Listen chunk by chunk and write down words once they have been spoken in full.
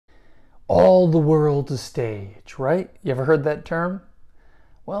All the world's a stage, right? You ever heard that term?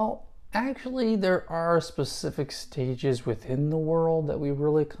 Well, actually, there are specific stages within the world that we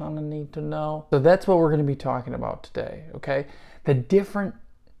really kind of need to know. So that's what we're going to be talking about today, okay? The different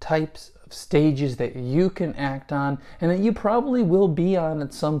types of stages that you can act on and that you probably will be on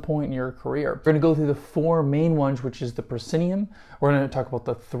at some point in your career. We're going to go through the four main ones, which is the proscenium. We're going to talk about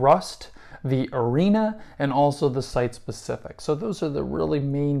the thrust, the arena, and also the site specific. So those are the really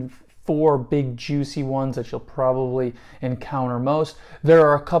main four big juicy ones that you'll probably encounter most. There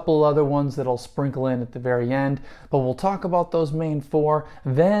are a couple other ones that I'll sprinkle in at the very end, but we'll talk about those main four.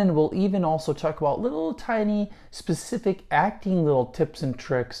 Then we'll even also talk about little tiny specific acting little tips and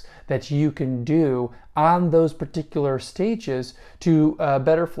tricks that you can do on those particular stages to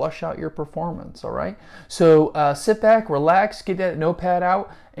better flush out your performance. All right, so sit back, relax, get that notepad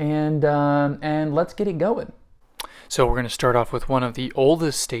out, and let's get it going. So we're going to start off with one of the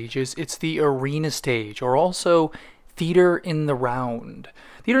oldest stages. It's the arena stage, or also theater in the round.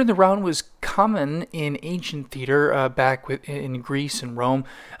 Theater in the round was common in ancient theater back in Greece and Rome,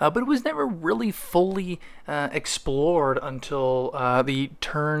 but it was never really fully explored until the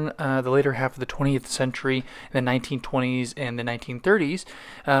later half of the 20th century, in the 1920s and the 1930s,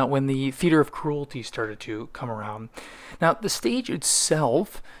 when the theater of cruelty started to come around. Now, the stage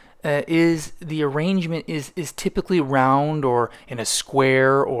itself the arrangement is typically round or in a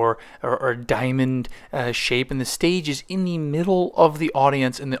square or diamond shape, and the stage is in the middle of the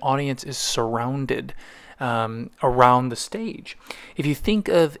audience, and the audience is surrounded around the stage. If you think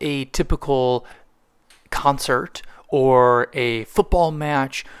of a typical concert or a football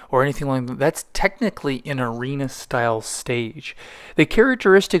match or anything like that, that's technically an arena style stage. The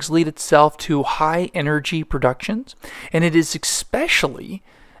characteristics lead itself to high energy productions, and it is especially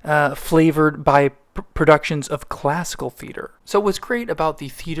flavored by productions of classical theater. So what's great about the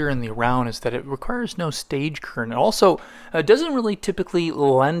theater in the round is that it requires no stage curtain. It also doesn't really typically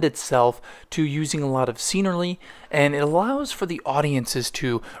lend itself to using a lot of scenery, and it allows for the audiences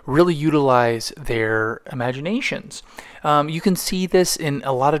to really utilize their imaginations. You can see this in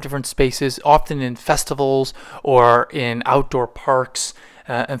a lot of different spaces, often in festivals or in outdoor parks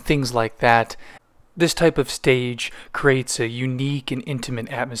and things like that. This type of stage creates a unique and intimate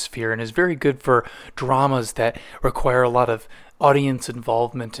atmosphere and is very good for dramas that require a lot of audience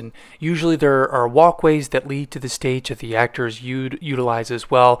involvement, and usually there are walkways that lead to the stage that the actors utilize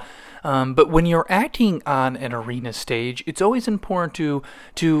as well. But when you're acting on an arena stage, it's always important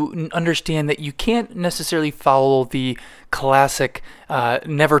to understand that you can't necessarily follow the classic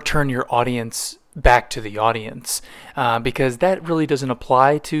never turn your audience back to the audience, because that really doesn't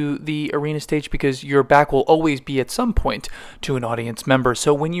apply to the arena stage, because your back will always be at some point to an audience member.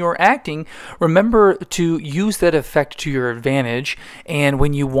 So when you're acting, remember to use that effect to your advantage, and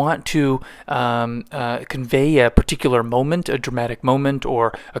when you want to convey a particular moment, a dramatic moment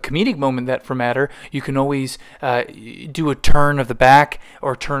or a comedic moment that for matter, you can always do a turn of the back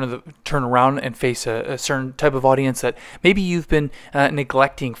or turn around and face a certain type of audience that maybe you've been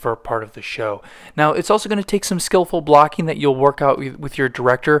neglecting for a part of the show. Now, it's also going to take some skillful blocking that you'll work out with your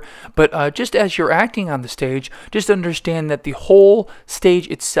director, but just as you're acting on the stage, just understand that the whole stage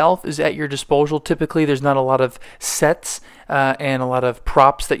itself is at your disposal. Typically, there's not a lot of sets and a lot of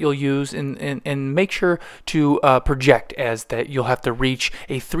props that you'll use, and make sure to project as that you'll have to reach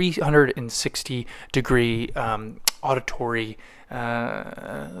a 360-degree auditory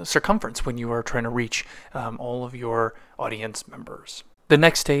circumference when you are trying to reach all of your audience members. The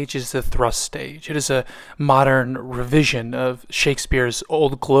next stage is the thrust stage. It is a modern revision of Shakespeare's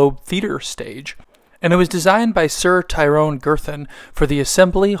Old Globe Theatre stage, and it was designed by Sir Tyrone Gerthon for the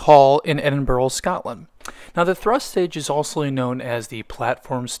Assembly Hall in Edinburgh, Scotland. Now, the thrust stage is also known as the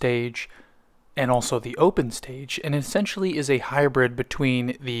platform stage and also the open stage, and essentially is a hybrid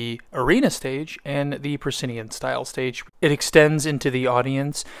between the arena stage and the proscenium style stage. It extends into the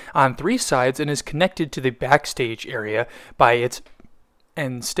audience on three sides and is connected to the backstage area by its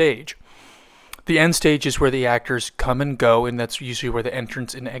end stage. The end stage is where the actors come and go, and that's usually where the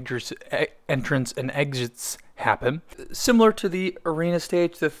entrance and exits happen. Similar to the arena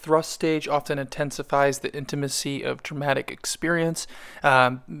stage, the thrust stage often intensifies the intimacy of dramatic experience,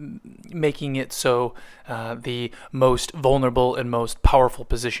 making it so the most vulnerable and most powerful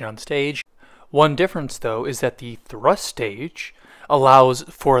position on stage. One difference, though, is that the thrust stage allows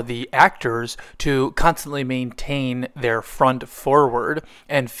for the actors to constantly maintain their front forward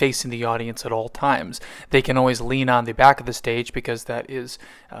and facing the audience at all times. They can always lean on the back of the stage because that is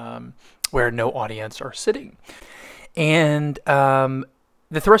where no audience are sitting. And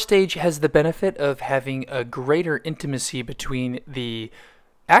the thrust stage has the benefit of having a greater intimacy between the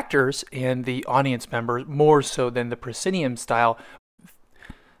actors and the audience members more so than the proscenium style.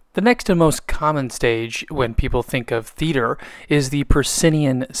 The next and most common stage when people think of theater is the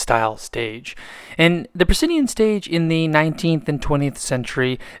proscenium style stage. And the proscenium stage in the 19th and 20th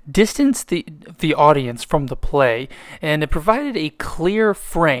century distanced the audience from the play, and it provided a clear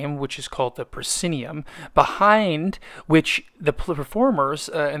frame, which is called the proscenium, behind which the performers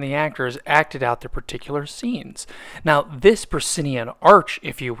and the actors acted out their particular scenes. Now, this proscenium arch,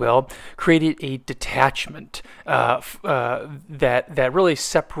 if you will, created a detachment that really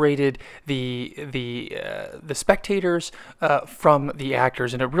separated the spectators from the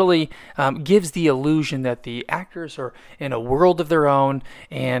actors, and it really gives the illusion that the actors are in a world of their own,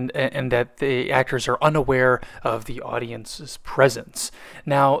 and that the actors are unaware of the audience's presence.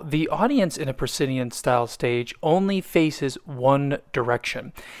 Now, the audience in a proscenium style stage only faces one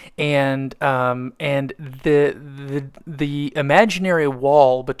direction, and the imaginary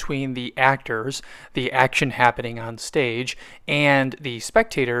wall between the actors, the action happening on stage, and the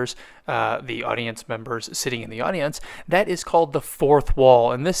spectators, the audience members sitting in the audience, that is called the fourth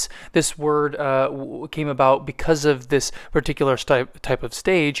wall. And this word came about because of this particular type of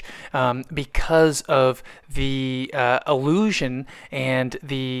stage, because of the illusion and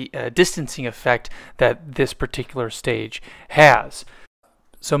the distancing effect that this particular stage has.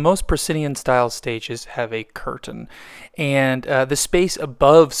 So most proscenium style stages have a curtain, and the space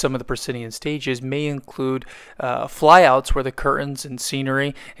above some of the proscenium stages may include flyouts where the curtains and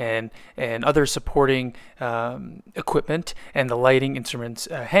scenery and other supporting equipment and the lighting instruments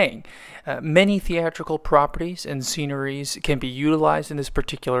hang. Many theatrical properties and sceneries can be utilized in this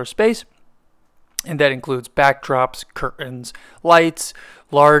particular space, and that includes backdrops, curtains, lights,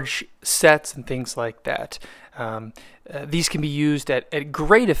 large sets, and things like that. These can be used at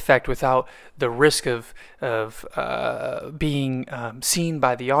great effect without the risk of being seen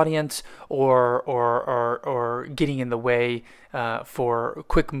by the audience or getting in the way for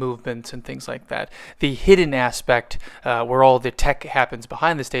quick movements and things like that. The hidden aspect, where all the tech happens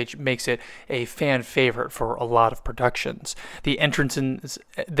behind the stage, makes it a fan favorite for a lot of productions. The entrances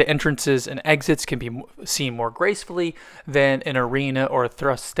and exits can be seen more gracefully than an arena or a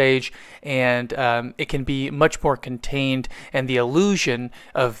thrust stage, and it can be much more contained, and the illusion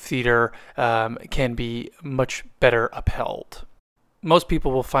of theater can be much better upheld. Most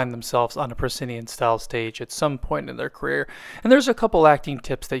people will find themselves on a proscenium style stage at some point in their career, and there's a couple acting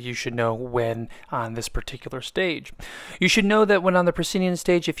tips that you should know when on this particular stage. You should know that when on the proscenium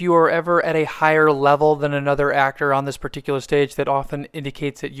stage, if you are ever at a higher level than another actor on this particular stage, that often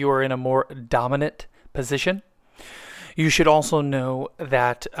indicates that you are in a more dominant position. You should also know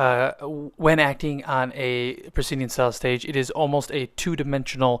that when acting on a proscenium style stage, it is almost a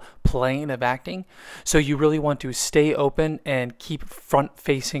two-dimensional plane of acting. So you really want to stay open and keep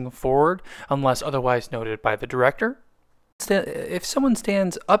front-facing forward unless otherwise noted by the director. If someone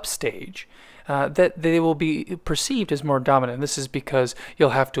stands upstage, that they will be perceived as more dominant. This is because you'll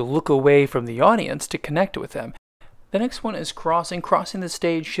have to look away from the audience to connect with them. The next one is crossing. Crossing the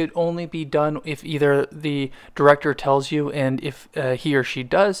stage should only be done if either the director tells you, and if he or she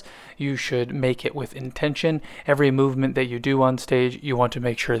does, you should make it with intention. Every movement that you do on stage, you want to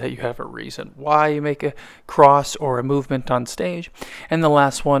make sure that you have a reason why you make a cross or a movement on stage. And the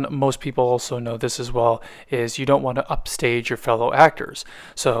last one, most people also know this as well, is you don't want to upstage your fellow actors.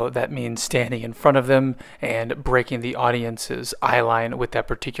 So that means standing in front of them and breaking the audience's eye line with that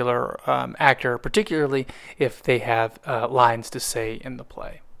particular actor, particularly if they have lines to say in the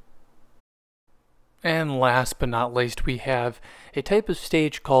play. And last but not least, we have a type of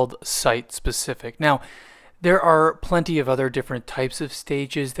stage called site-specific. Now, there are plenty of other different types of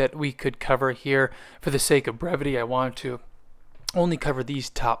stages that we could cover here. For the sake of brevity, I want to only cover these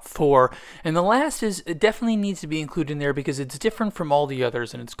top four. And the last is, it definitely needs to be included in there because it's different from all the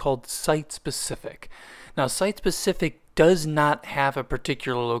others, and it's called site-specific. Now, site-specific does not have a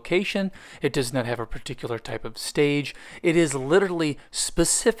particular location. It does not have a particular type of stage. It is literally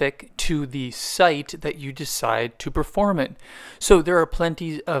specific to the site that you decide to perform in. So there are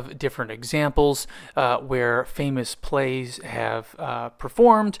plenty of different examples where famous plays have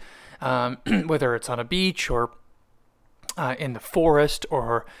performed, whether it's on a beach or in the forest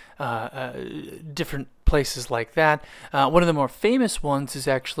or different places like that. One of the more famous ones is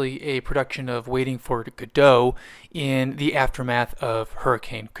actually a production of Waiting for Godot in the aftermath of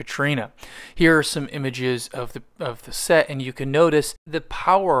Hurricane Katrina. Here are some images of the set, and you can notice the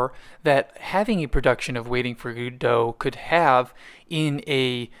power that having a production of Waiting for Godot could have in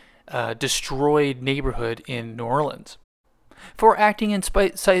a destroyed neighborhood in New Orleans. For acting in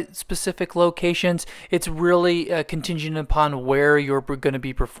site-specific locations, it's really contingent upon where you're going to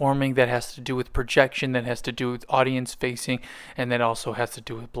be performing. That has to do with projection, that has to do with audience facing, and that also has to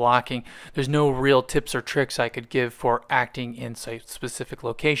do with blocking. There's no real tips or tricks I could give for acting in site-specific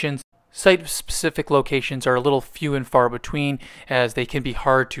locations. Site-specific locations are a little few and far between, as they can be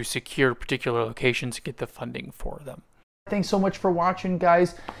hard to secure particular locations to get the funding for them. Thanks so much for watching,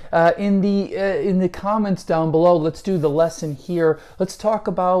 guys. In the comments down below, let's do the lesson here. Let's talk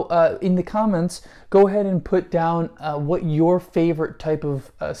about, in the comments, go ahead and put down what your favorite type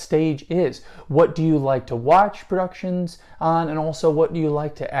of stage is. What do you like to watch productions on, and also what do you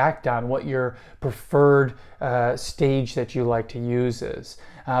like to act on? What your preferred stage that you like to use is.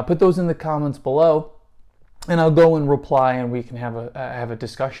 Put those in the comments below, and I'll go and reply, and we can have a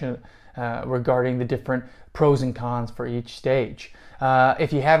discussion regarding the different pros and cons for each stage.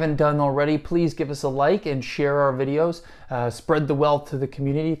 If you haven't done already, please give us a like and share our videos. Spread the wealth to the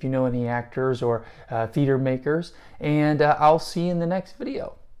community if you know any actors or theater makers. And I'll see you in the next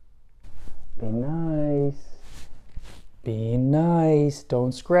video. Be nice. Be nice.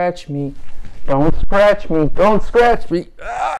 Don't scratch me. Don't scratch me. Don't scratch me. Ah!